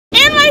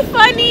I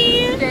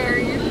funny?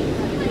 Very.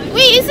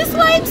 Wait, is this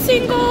why I'm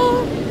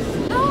single?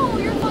 No,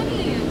 you're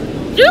funny.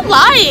 You're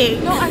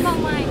lying. No, I'm not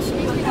lying. She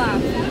makes me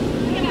laugh.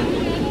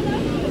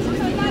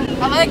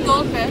 I like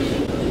goldfish.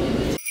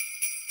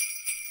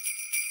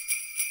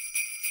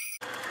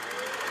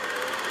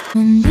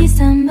 When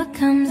December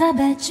comes, I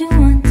bet you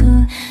want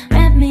to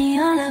wrap me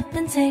all up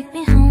and take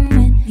me home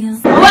with you.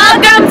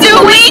 Welcome to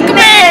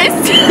Weekmas!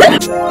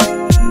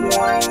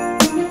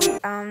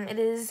 It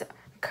is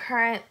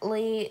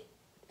currently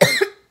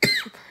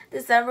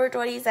December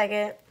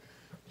 22nd,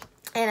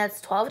 and it's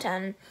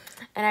 12:10,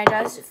 and I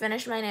just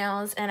finished my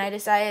nails, and I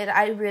decided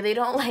I really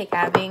don't like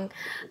having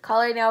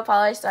colored nail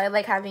polish, so I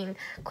like having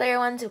clear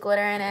ones with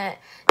glitter in it,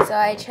 so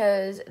I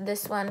chose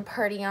this one,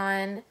 Party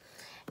On,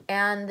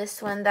 and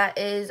this one that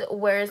is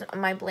Where's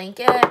My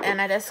Blanket,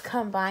 and I just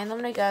combined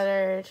them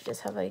together to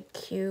just have like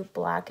cute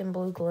black and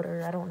blue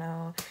glitter. I don't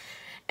know.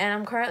 And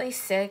I'm currently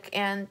sick,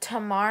 and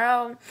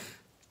tomorrow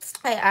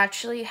I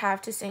actually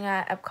have to sing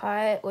at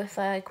Epcot with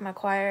like my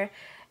choir,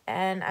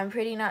 and I'm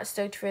pretty not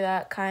stoked for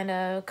that, kind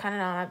of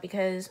not,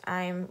 because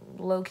I'm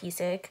low-key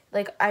sick.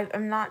 Like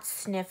I'm not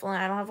sniffling,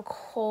 I don't have a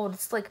cold,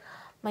 it's like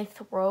my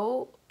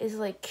throat is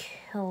like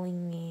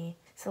killing me.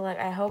 So like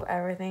I hope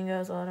everything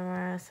goes well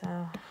tomorrow.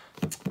 So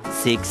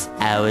 6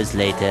 hours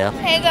later.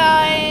 hey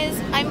guys,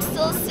 I'm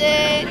still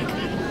sick.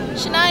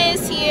 Shania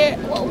is here.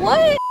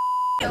 What?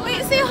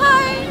 Wait, say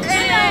hi.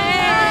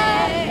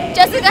 Hey.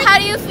 Jessica, how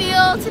do you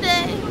feel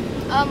today?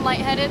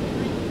 Lightheaded.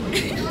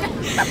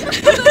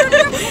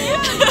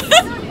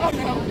 Oh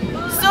no.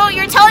 So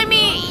you're telling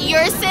me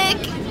you're sick?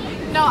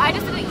 No, I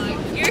just didn't eat.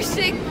 You're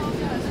sick.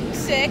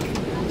 Sick.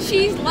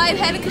 She's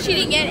lightheaded because she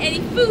didn't get any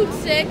food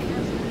sick.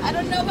 I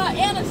don't know about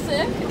Anna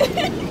sick.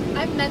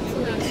 I'm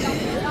mentally.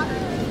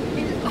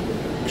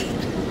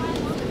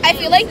 I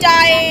feel like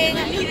dying.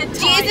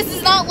 Jesus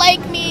is not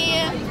like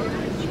me.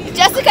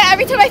 Jessica,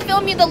 every time I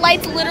film you, the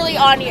light's literally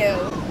on you.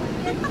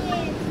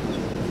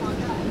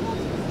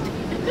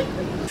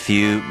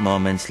 Few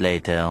moments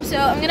later. So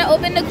I'm gonna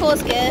open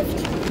Nicole's gift.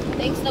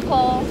 Thanks,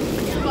 Nicole.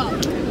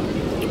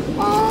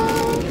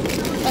 Oh,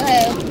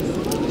 okay.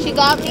 She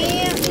got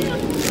me.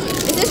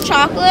 Is this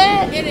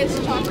chocolate? It is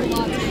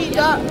chocolate. She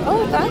got.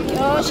 Oh, thank you.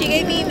 Oh, she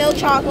gave me milk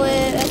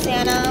chocolate as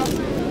Santa.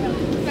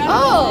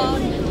 Oh,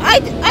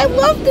 I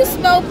love the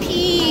smell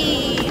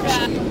peach.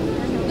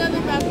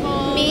 Another bath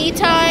bomb. Me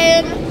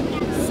time.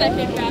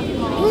 Second bath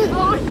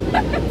bomb.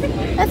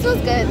 That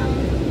smells good.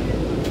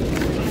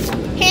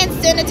 Hand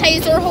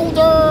sanitizer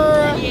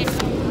holder.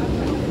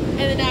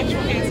 And an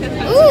actual hand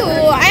sanitizer.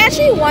 Ooh, I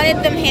actually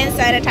wanted them hand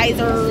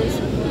sanitizers.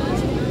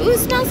 Ooh, it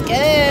smells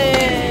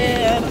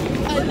good.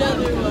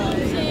 Another one.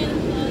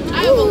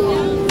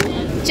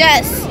 Ooh.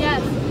 Jess,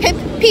 Yes.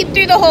 peep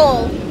through the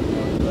hole.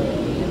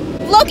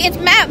 Look, it's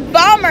Matt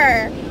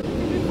Bomber.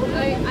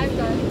 I'm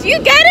done. Do you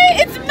get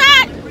it? It's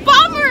Matt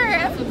Bomber.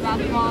 It's a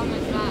bath bomb.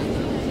 It's not.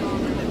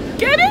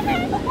 Get it?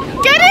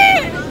 Get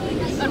it?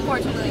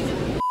 Unfortunately.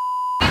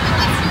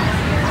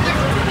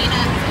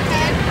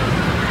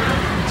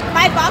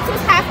 My box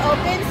was half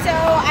open, so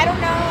I don't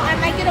know. I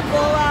might get a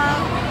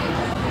bola.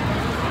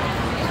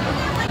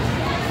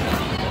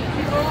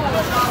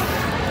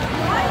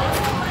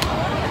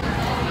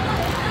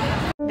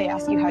 They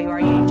ask you how you are,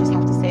 you just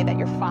have to say that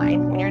you're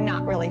fine when you're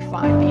not really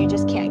fine, but you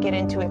just can't get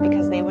into it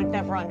because they would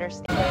never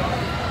understand.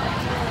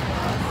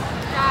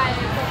 Guys,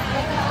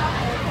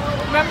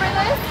 remember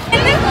this?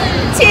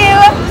 2,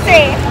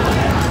 3.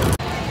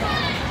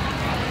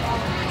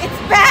 It's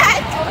back.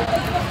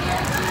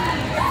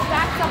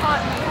 Back to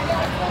hot.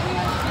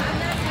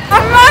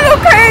 I'm not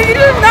okay.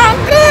 This is not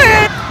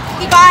good.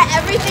 We got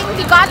everything.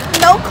 We got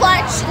no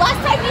clutch. Last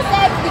time you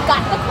said we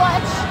got the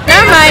clutch.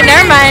 Never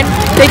mind.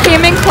 They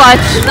came in clutch.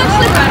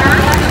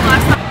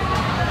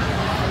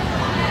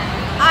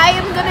 I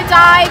am gonna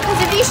die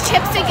because of these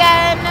chips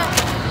again.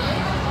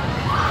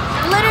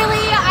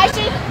 Literally, I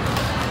should.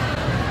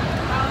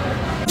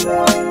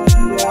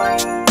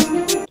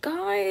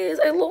 Guys,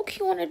 I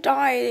low-key want to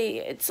die.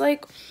 It's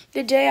like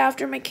the day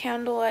after my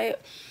candlelight,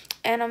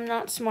 and I'm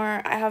not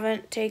smart. I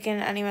haven't taken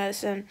any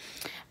medicine,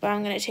 but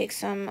I'm gonna take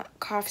some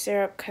cough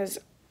syrup because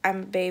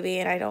I'm a baby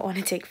and I don't want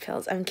to take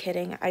pills. I'm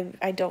kidding.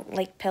 I don't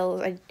like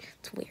pills.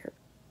 It's weird.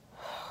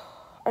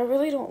 I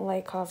really don't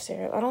like cough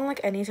syrup. I don't like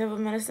any type of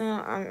medicine.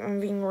 I'm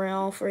being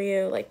real for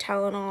you. Like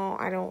Tylenol,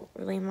 I don't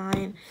really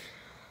mind.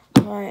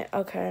 But,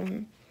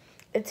 okay.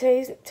 It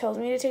tells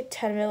me to take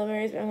 10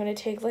 milligrams, but I'm going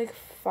to take like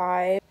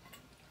 5.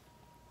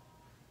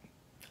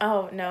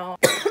 Oh, no.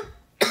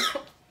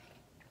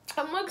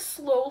 I'm like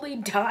slowly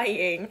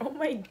dying. Oh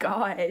my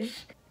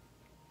gosh.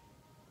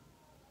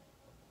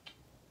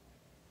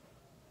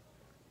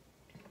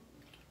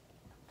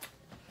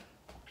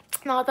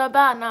 Not that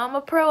bad. Now I'm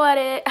a pro at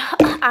it.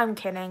 I'm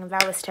kidding.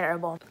 That was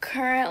terrible.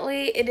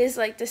 Currently, it is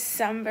like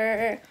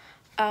December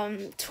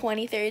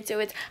 23rd, so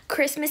it's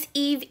Christmas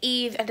Eve.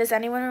 And does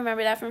anyone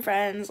remember that from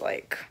Friends?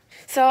 Like,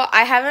 so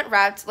I haven't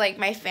wrapped like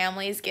my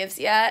family's gifts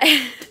yet,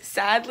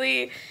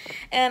 sadly,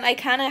 and I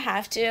kind of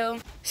have to.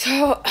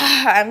 So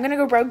I'm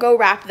gonna go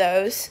wrap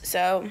those.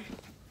 So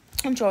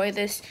enjoy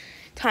this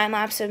time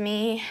lapse of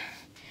me.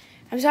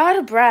 I'm so out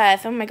of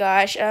breath. Oh my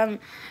gosh.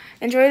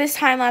 Enjoy this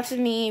time lapse of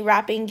me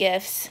wrapping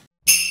gifts.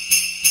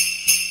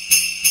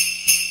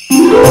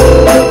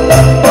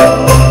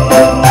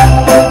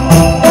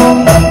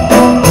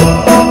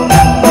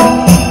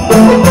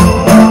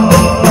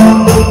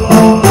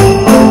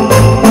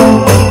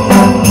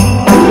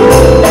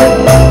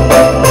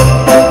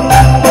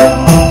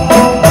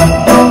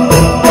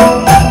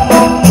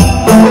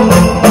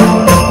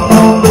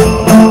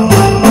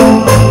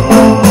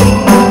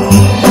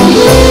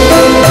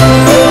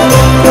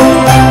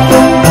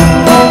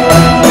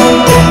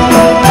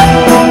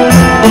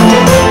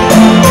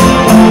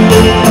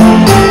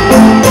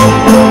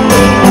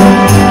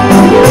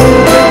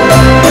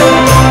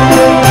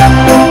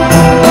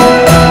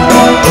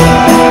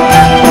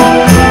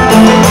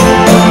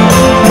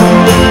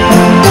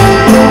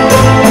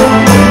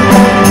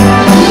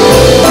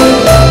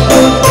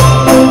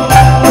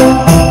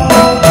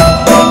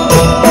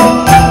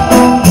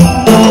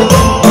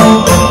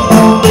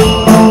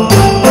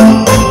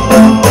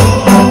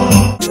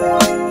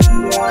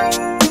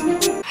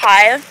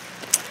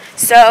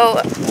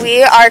 So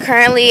we are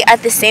currently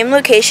at the same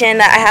location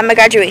that I had my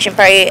graduation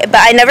party, but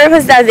I never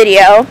posted that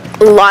video.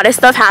 A lot of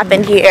stuff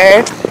happened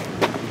here.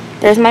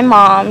 There's my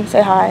mom.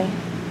 Say hi.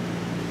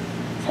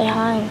 Say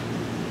hi.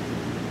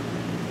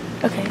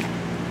 Okay.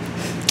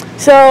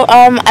 So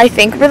I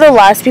think we're the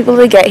last people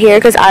to get here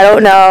because I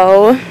don't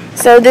know.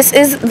 So this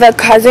is the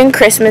cousin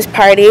Christmas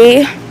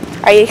party.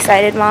 Are you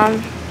excited,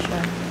 Mom?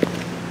 Sure.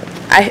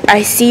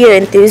 I see your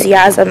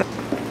enthusiasm.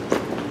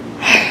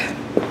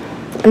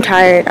 I'm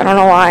tired. I don't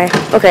know why.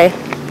 Okay.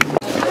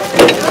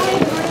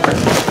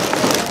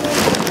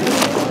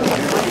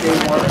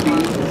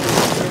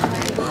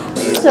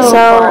 So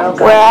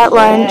we're at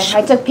lunch.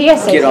 I took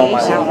PSA.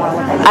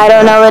 I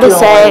don't know what to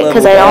say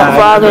because I don't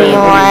vlog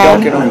anymore.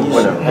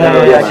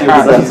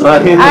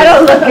 I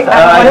don't look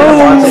at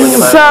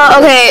So,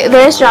 okay,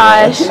 there's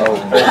Josh.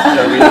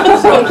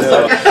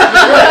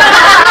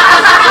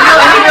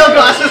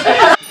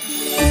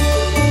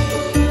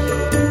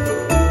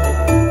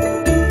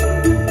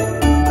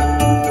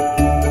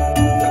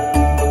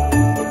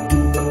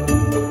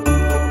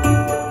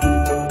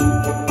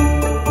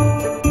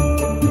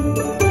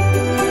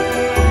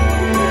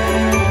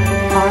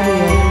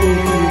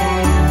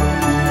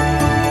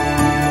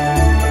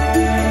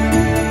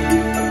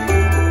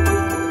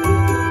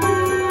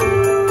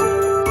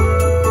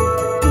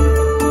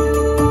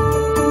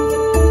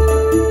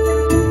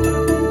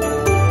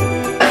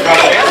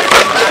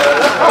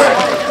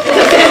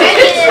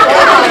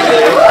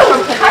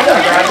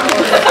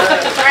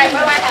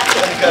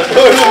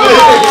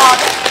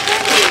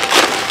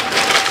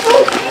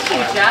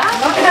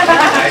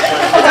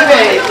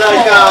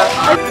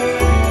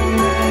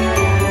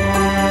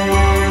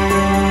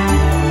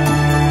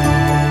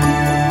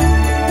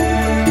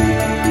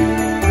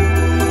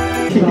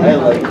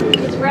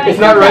 It's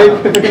not right.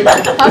 Is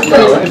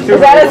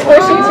that a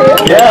squishy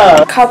too?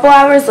 Yeah. A couple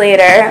hours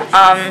later,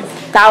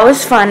 that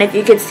was fun if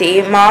you could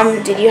see.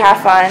 Mom, did you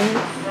have fun?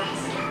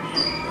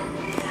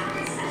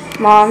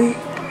 Mom,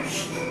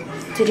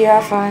 did you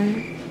have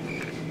fun?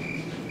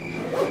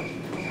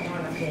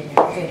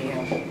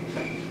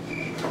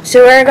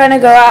 So we're gonna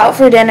go out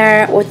for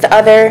dinner with the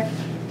other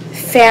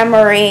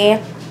family.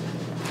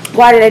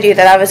 Why did I do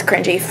that? That was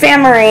cringy.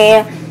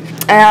 Family.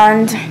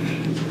 And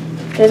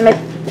there's my...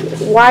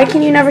 Why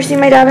can you never see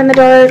my dad in the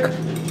dark?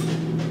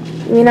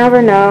 You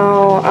never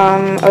know.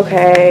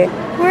 Okay.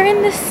 We're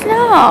in the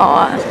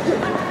snow.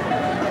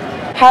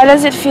 How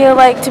does it feel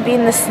like to be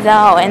in the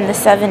snow in the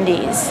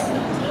 70s?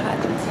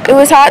 It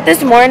was hot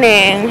this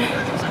morning.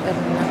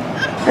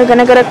 We're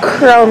gonna go to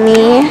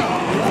Chromie.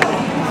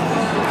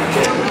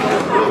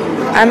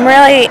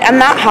 I'm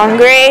not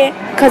hungry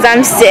because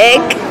I'm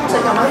sick.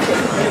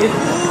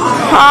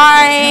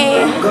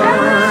 Hi.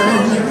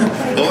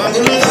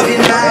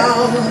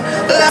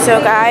 So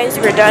guys,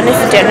 we're done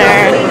with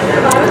dinner.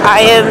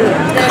 I am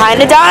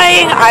kind of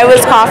dying. I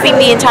was coughing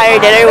the entire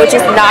dinner, which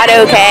is not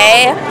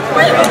okay.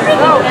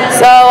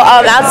 So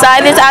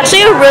outside there's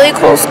actually a really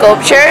cool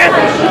sculpture.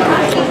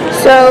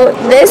 So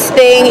this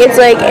thing, it's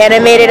like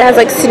animated, it has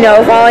like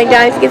snow falling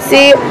down, if you can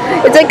see.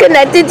 It's like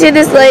connected to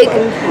this like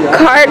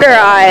car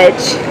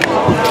garage.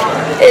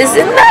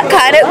 Isn't that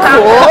kind of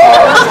cool?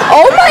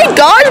 Oh my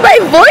gosh,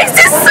 my voice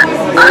is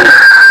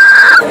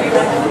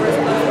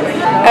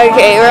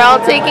Okay, we're all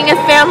taking a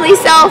family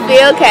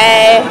selfie,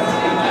 okay.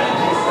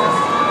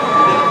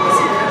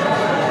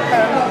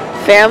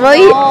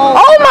 Family?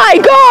 Oh my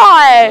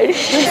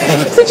gosh!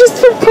 So just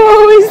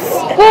propose.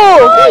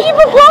 Oh, he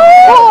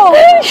proposed! Oh,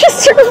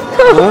 just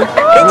proposed.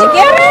 Did you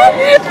get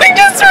it? They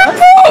just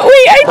proposed.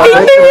 Wait, I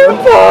think they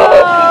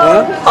proposed.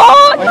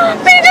 Oh,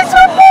 they just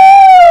proposed.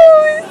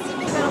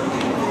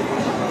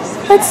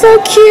 That's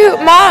so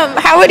cute. Mom,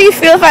 how would you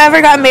feel if I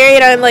ever got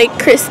married on like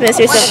Christmas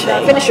or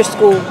something? Finish your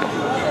school.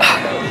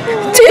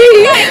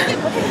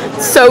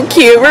 So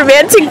cute.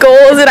 Romantic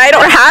goals and I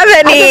don't have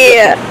any.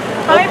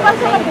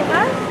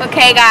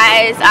 Okay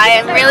guys, I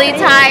am really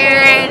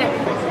tired.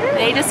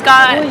 They just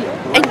got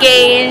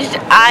engaged.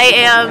 I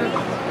am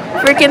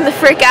freaking the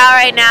frick out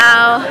right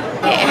now.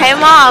 Hey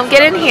mom,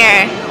 get in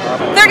here.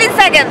 30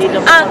 seconds.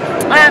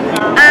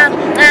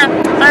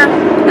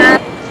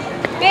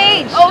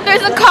 Paige! Oh,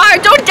 there's a car.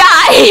 Don't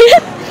die. Is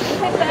it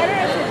better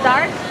if it's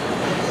dark?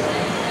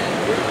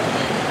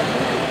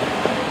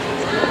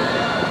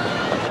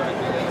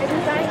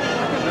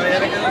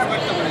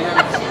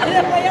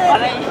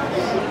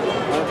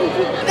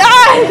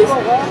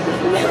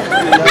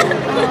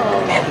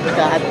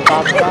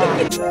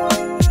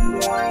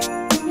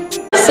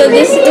 So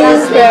this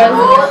is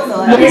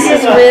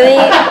really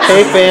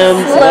Hey fam.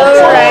 slow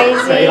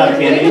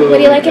rising.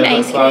 Would you like an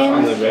ice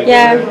cream?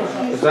 Yeah.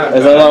 Is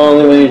that the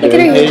only one you do?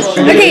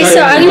 Okay,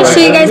 so I'm gonna show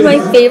you guys my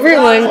favorite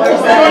one.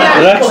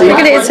 Look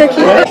at it, it's so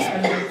cute.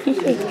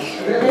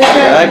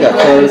 Yeah, I got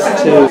those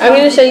too. I'm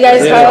gonna show you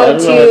guys how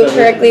to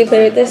correctly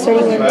play with this.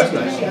 Starting one.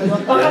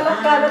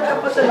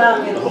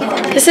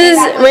 This is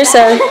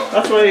Marissa.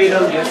 That's why you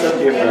don't get stuff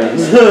to your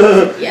friends.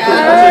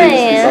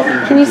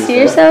 Hi. Can you see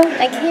yourself?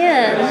 I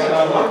can.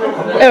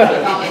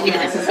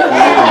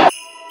 Oh.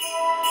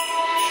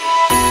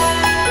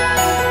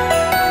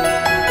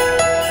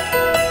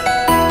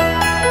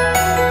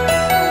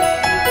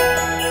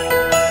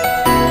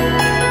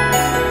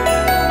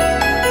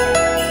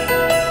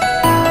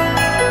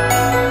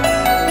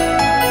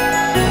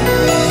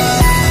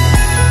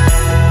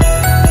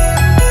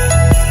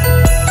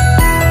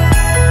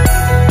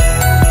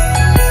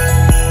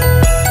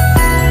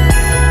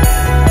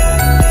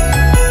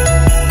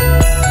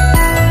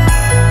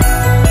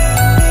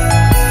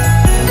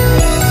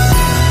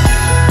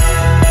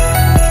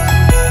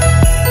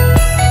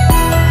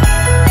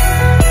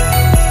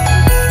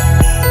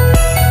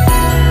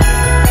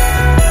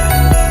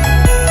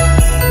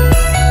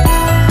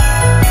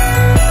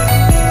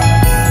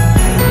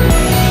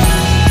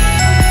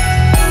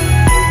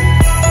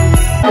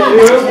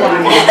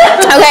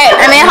 Okay,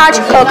 I made hot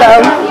cocoa.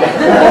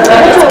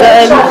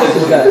 Good.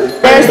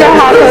 There's the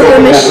hot cocoa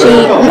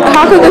machine.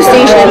 Hot cocoa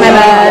station, my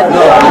bad.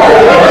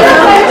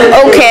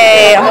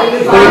 Okay.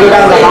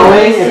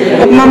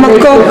 Mama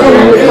Coco.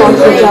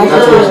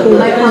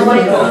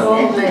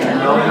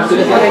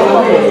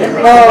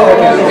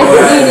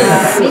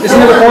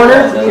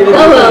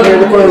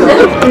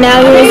 Now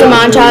here's a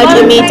montage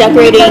of me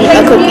decorating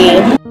a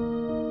cookie.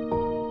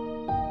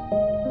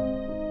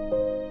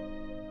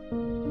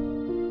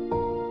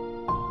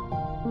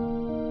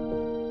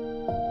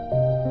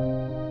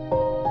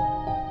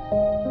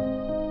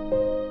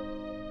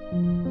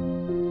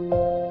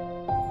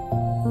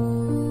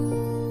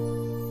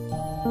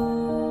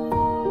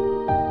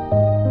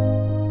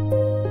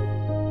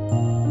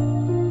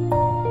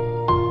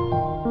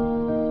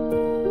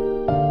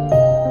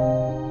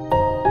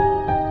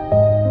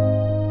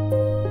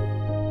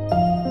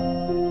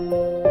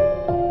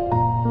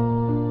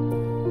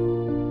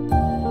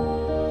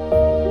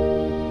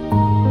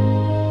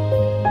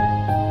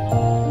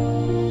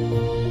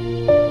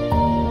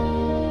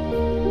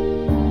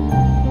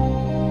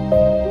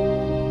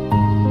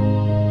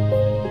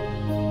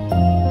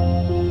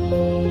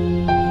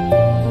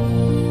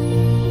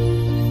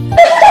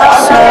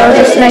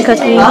 This is my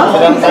cookie. I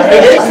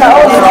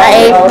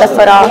ate the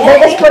foot off.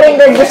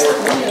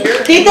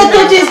 Tita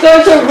Tucci is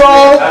going to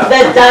roll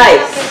the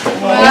dice.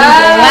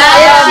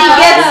 If she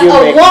gets a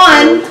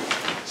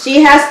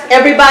 1,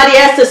 everybody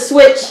has to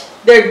switch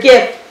their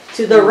gift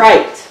to the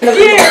right.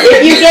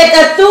 If you get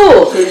a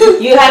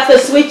 2, you have to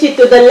switch it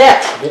to the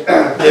left. This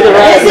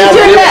is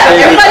your left.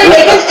 Everybody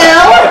make an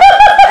L.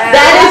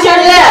 That is your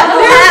left.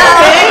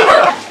 Okay?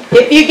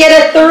 If you get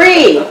a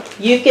 3,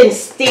 you can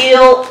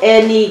steal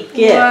any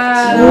gift.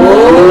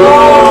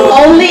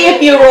 Only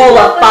if you roll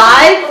a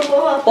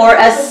 5 or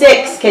a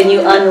 6 can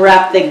you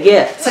unwrap the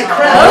gift.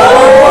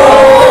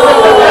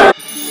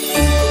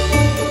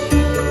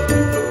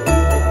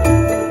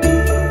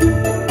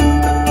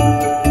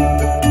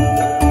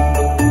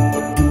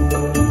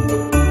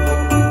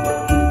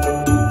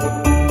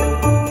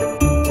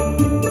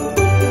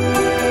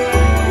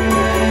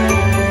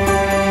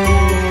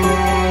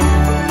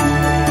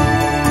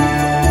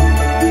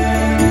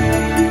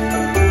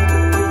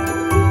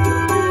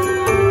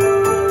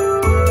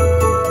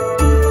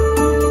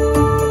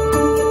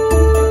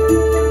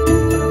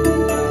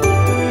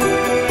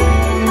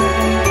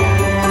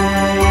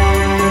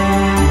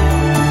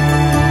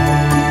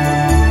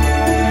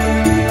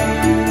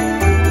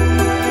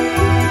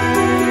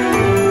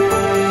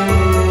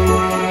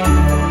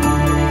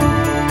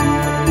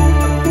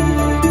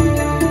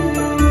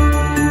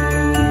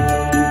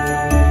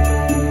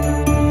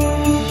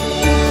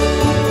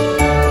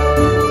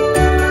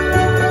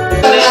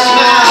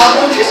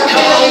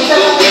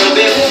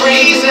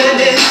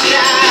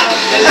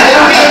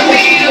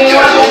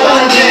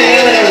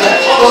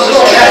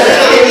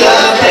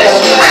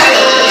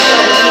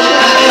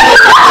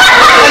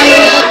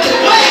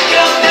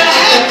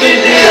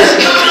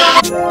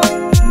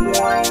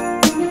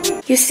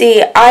 You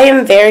see, I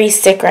am very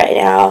sick right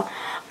now.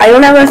 I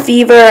don't have a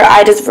fever,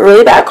 I just have a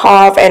really bad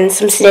cough and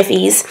some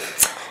sniffies.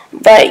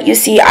 But you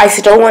see, I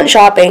still went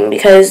shopping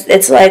because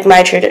it's like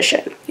my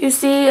tradition. You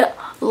see,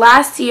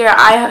 last year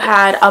I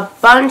had a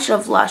bunch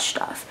of Lush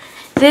stuff.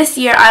 This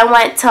year I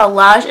went to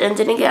Lush and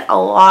didn't get a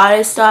lot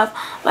of stuff,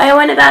 but I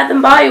went to Bath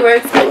and Body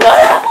Works and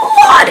got a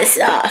lot of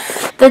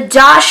stuff. The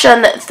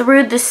Dachshund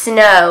Through the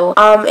Snow.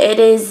 It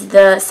is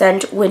the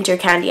scent Winter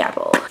Candy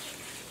Apple.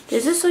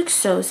 This is like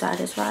so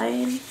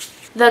satisfying.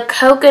 The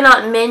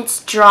Coconut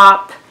Mint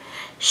Drop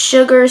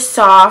Sugar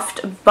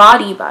Soft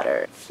Body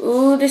Butter.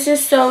 Ooh, this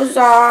is so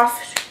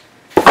soft.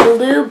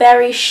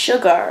 Blueberry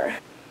Sugar.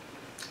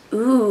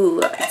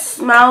 Ooh, it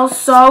smells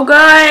so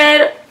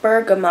good.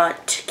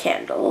 Bergamot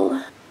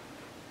Candle.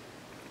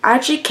 I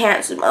actually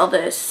can't smell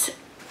this.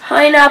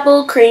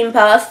 Pineapple Cream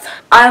Puff.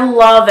 I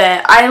love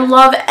it. I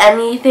love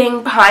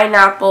anything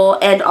pineapple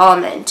and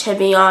almond, to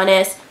be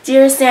honest.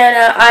 Dear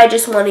Santa, I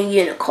just want a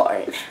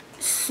unicorn.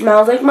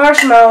 Smells like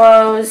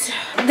marshmallows.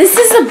 This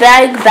is a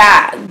bag.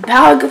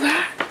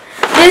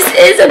 This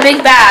is a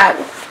big bag,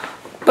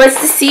 but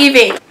it's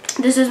deceiving.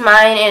 This is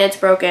mine and it's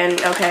broken.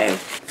 Okay.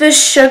 The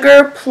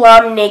Sugar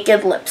Plum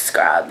Naked Lip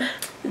Scrub.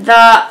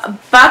 The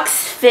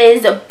Bucks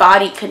Fizz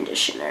Body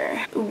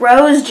Conditioner.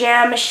 Rose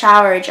Jam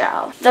Shower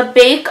Gel. The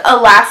Bake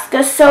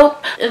Alaska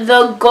Soap.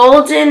 The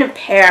Golden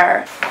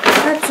Pear.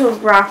 That's a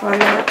wrap on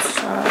that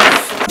stuff.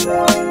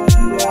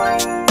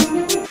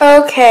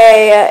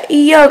 Okay,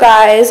 yo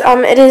guys,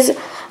 it is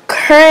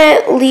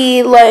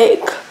currently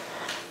like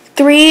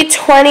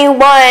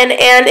 3:21,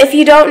 and if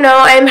you don't know,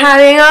 I'm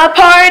having a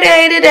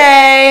party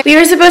today. We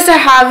were supposed to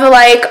have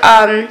like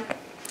a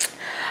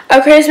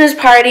Christmas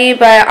party,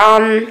 but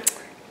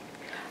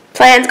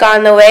plans got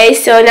in the way,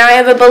 so now I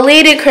have a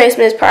belated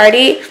Christmas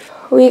party.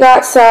 We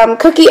got some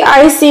cookie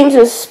icing,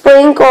 some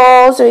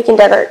sprinkles so we can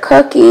decorate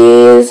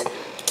cookies,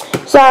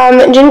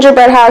 some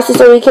gingerbread houses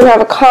so we can have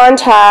a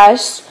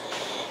contest.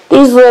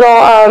 These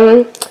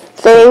little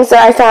things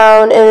that I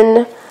found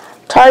in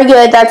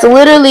Target that's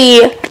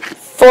literally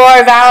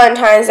for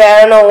Valentine's Day.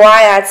 I don't know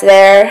why that's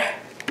there.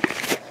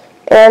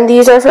 And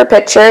these are for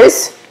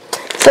pictures.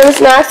 Some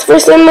snacks for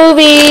some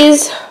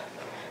movies.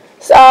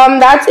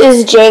 That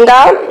is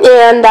Jenga,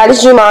 and that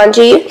is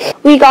Jumanji.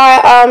 We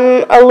got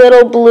a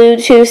little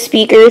Bluetooth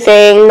speaker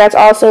thing that's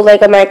also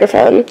like a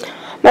microphone.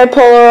 My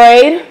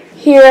Polaroid.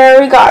 Here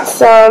we got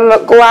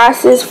some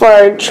glasses for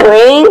our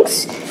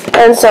drinks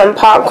and some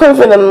popcorn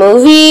for the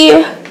movie.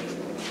 We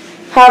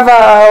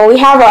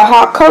have a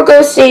hot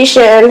cocoa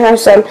station. Have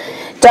some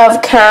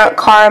Dove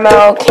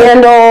caramel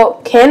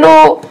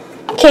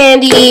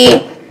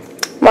candy,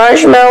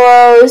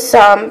 marshmallows,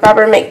 some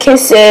Peppermint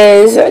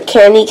Kisses,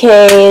 candy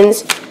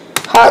canes,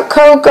 hot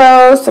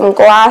cocoa, some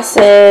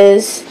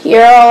glasses.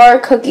 Here are all our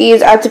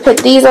cookies. I have to put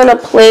these on a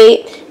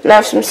plate, and I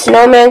have some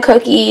snowman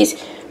cookies,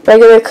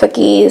 regular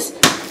cookies,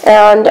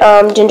 and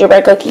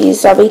gingerbread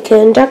cookies that we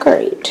can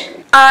decorate.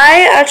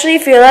 I actually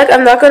feel like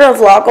I'm not going to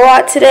vlog a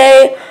lot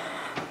today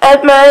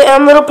at my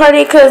little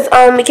party because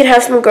we can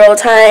have some girl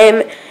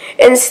time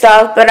and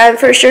stuff, but I'm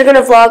for sure going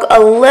to vlog a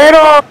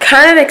little.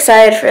 Kind of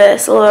excited for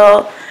this a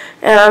little,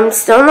 and I'm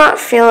still not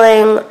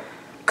feeling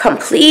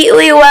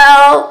completely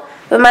well,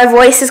 but my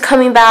voice is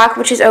coming back,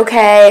 which is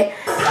okay.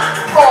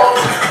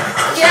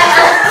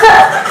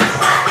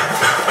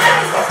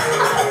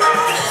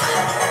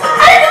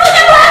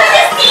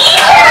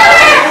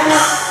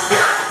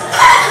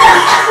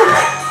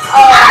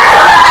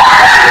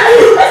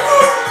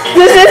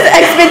 This is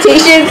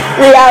expectation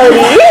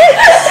reality.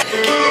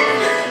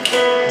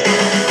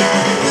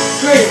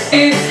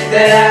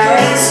 That I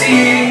can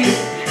see you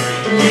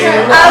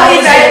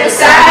Always right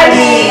beside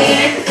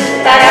me.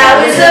 Thought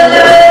I was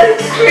alone,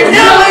 with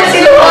no one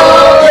to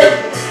hold,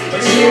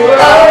 but you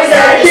were always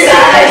right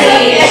beside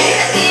me.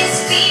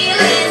 This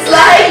feeling's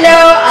like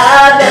no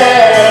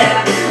other.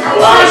 I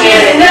want you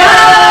to know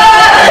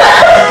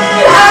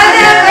I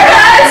never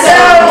had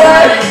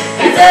someone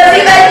who does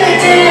me like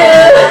you do,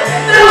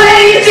 the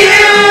way you do.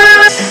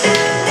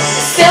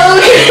 So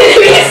good to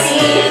be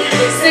seen,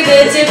 so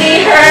good to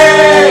be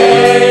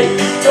heard.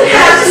 Don't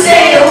have to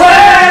say a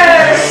word.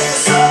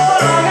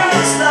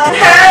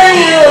 Having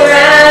you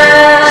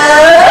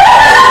around.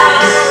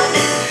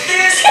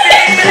 This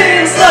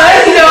feeling's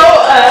Like no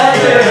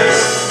other.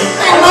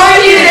 I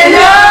want you to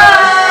know.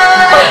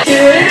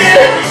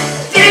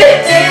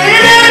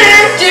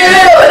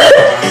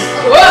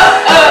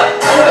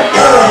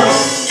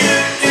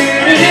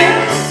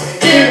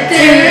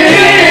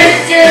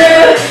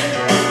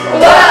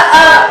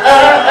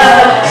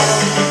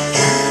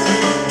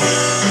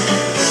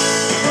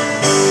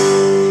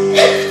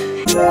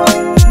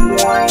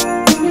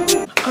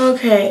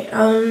 Okay,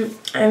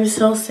 I'm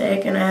still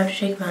sick and I have to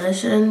take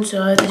medicine,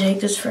 so I have to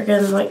take this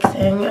freaking like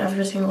thing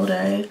every single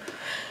day.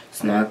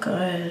 It's not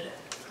good.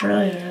 It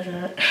really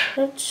isn't.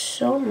 It's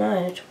so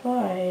much.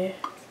 Why?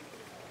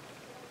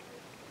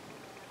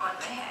 On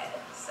my head,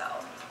 so.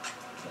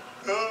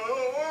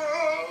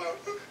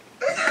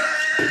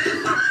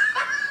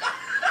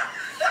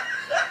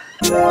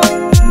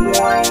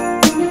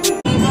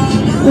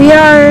 We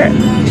are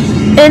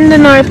in the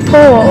North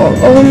Pole.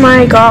 Oh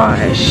my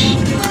gosh.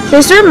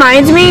 This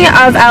reminds me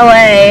of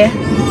LA.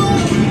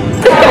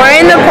 We're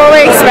in the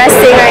Polar Express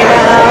thing right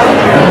now.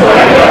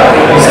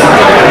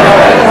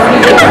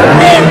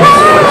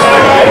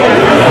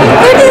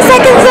 15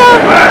 seconds up.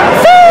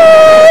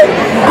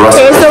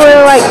 Here's the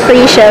little like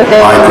pre-show thing.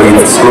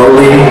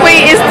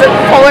 Wait, is the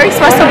Polar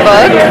Express a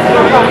book?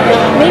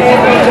 Maybe.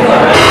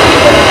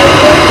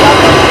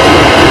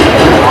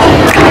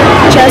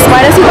 Jess,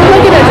 why does he look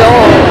like an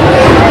adult?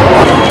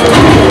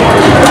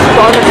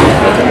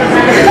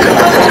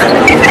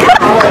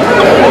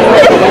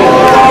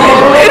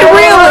 It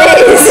really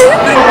is.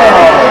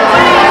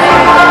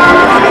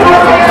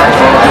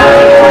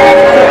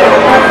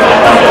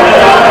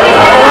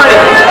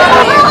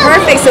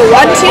 Perfect. So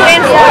 1, 2,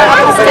 and 4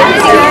 opposite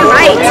to your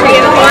right. So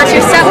you're gonna launch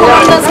your set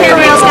on those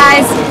handrails,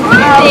 guys.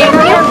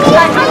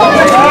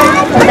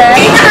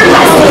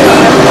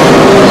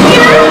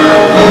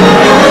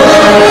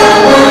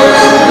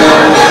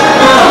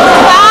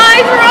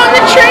 Guys, we're on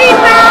the train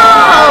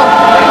now.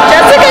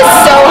 Jessica's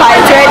so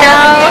hyped right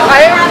now.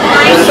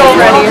 I'm so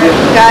ready.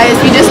 Guys,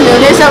 we just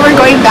noticed that we're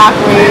going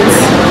backwards.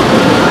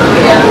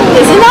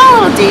 Isn't that a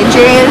little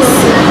dangerous?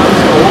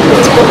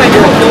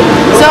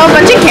 So a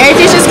bunch of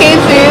characters just came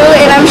through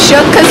and I'm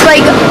shook because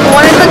like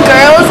one of the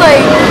girls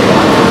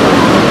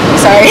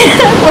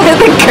one of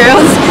the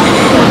girls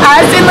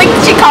asked and like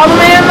she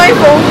complimented my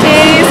phone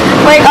case.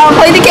 Like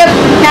play the gift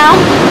now.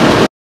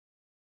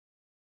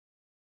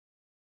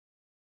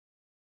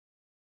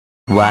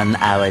 1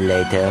 hour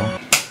later.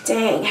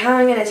 Dang, how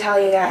am I gonna tell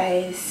you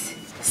guys?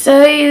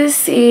 So you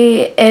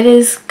see, it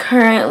is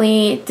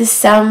currently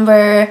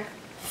December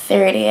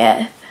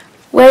 30th,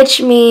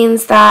 which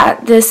means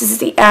that this is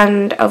the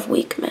end of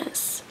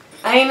Weekmas.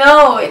 I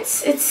know,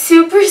 it's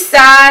super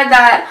sad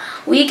that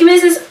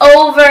Weekmas is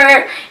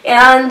over,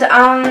 and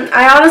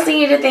I honestly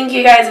need to thank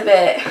you guys a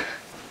bit.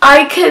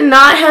 I could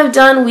not have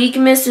done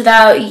Weekmas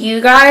without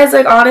you guys.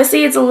 Like,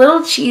 honestly, it's a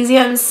little cheesy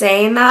I'm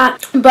saying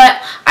that,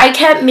 but I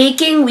kept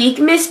making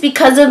Weekmas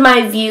because of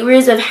my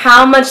viewers, of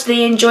how much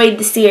they enjoyed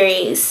the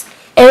series.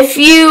 If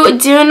you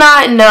do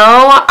not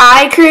know,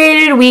 I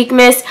created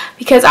Weekmas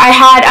because I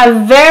had a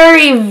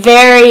very,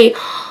 very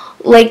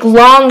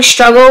long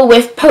struggle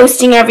with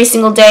posting every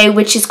single day,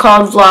 which is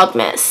called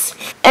Vlogmas.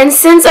 And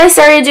since I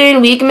started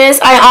doing Weekmas,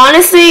 I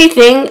honestly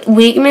think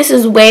Weekmas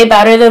is way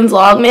better than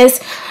Vlogmas,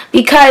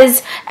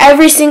 because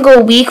every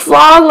single week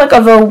vlog, like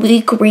of a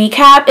week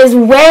recap, is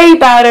way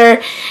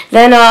better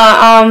than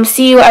a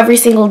see you every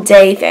single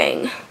day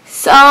thing.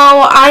 So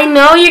I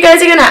know you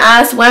guys are gonna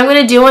ask what I'm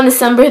gonna do on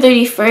December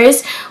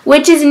 31st,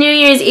 which is New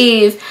Year's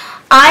Eve.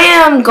 I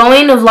am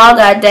going to vlog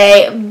that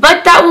day,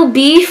 but that will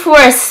be for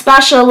a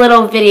special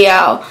little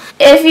video.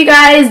 If you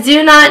guys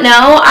do not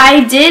know,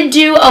 I did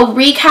do a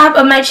recap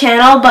of my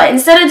channel, but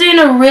instead of doing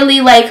a really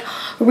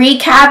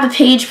recap of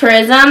Paige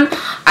Prism,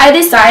 I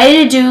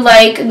decided to do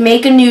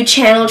make a new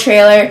channel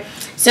trailer.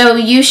 So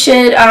you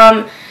should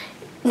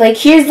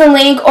here's the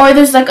link, or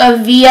there's a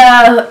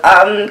via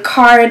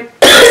card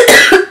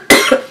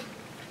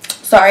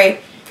sorry,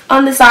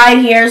 on the side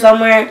here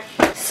somewhere.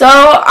 So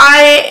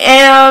I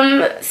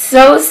am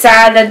so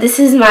sad that this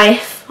is my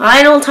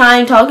final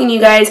time talking to you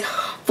guys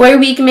for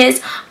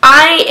Weekmas.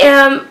 I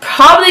am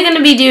probably going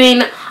to be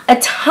doing a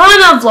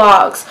ton of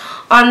vlogs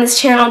on this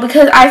channel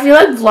because I feel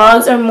like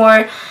vlogs are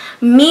more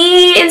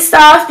me and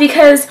stuff,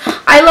 because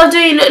I love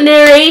doing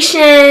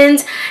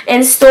narrations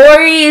and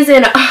stories,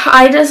 and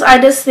I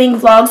just think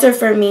vlogs are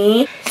for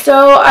me.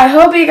 So I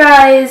hope you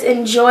guys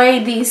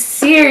enjoyed these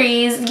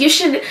series. You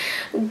should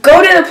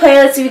go to the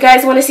playlist if you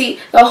guys want to see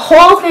the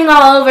whole thing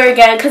all over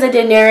again, because I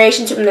did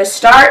narrations from the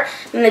start.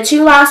 And the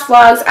 2 last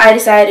vlogs I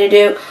decided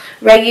to do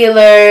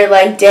regular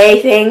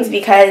day things,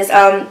 because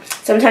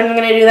sometimes I'm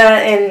going to do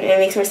that and it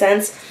makes more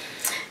sense.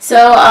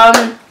 So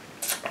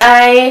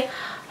I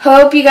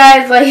hope you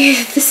guys like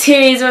the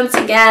series once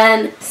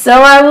again.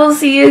 So I will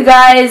see you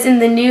guys in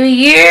the new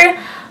year.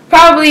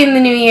 Probably in the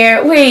new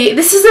year. Wait,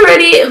 this is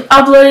already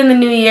uploaded in the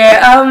new year.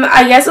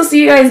 I guess I'll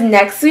see you guys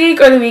next week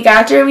or the week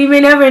after. We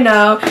may never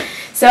know.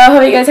 So I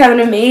hope you guys have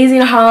an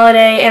amazing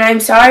holiday. And I'm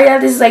sorry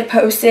that this is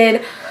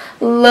posted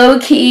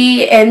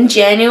low-key in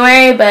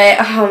January, but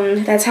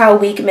that's how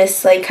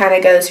Weekmas kind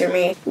of goes for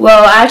me.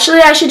 Well,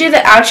 actually, I should do the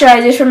outro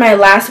I did for my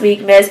last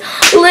Weekmas.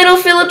 Little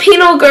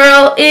Filipino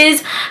girl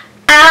is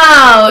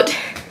out.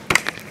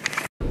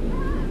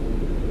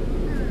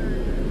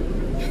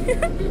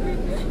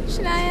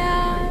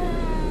 Shania,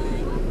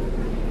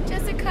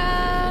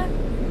 Jessica.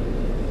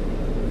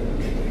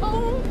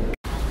 Oh.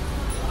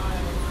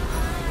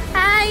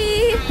 Hi.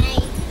 Hi.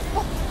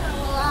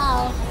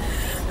 Wow.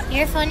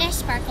 Your phone has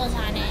sparkles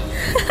on it.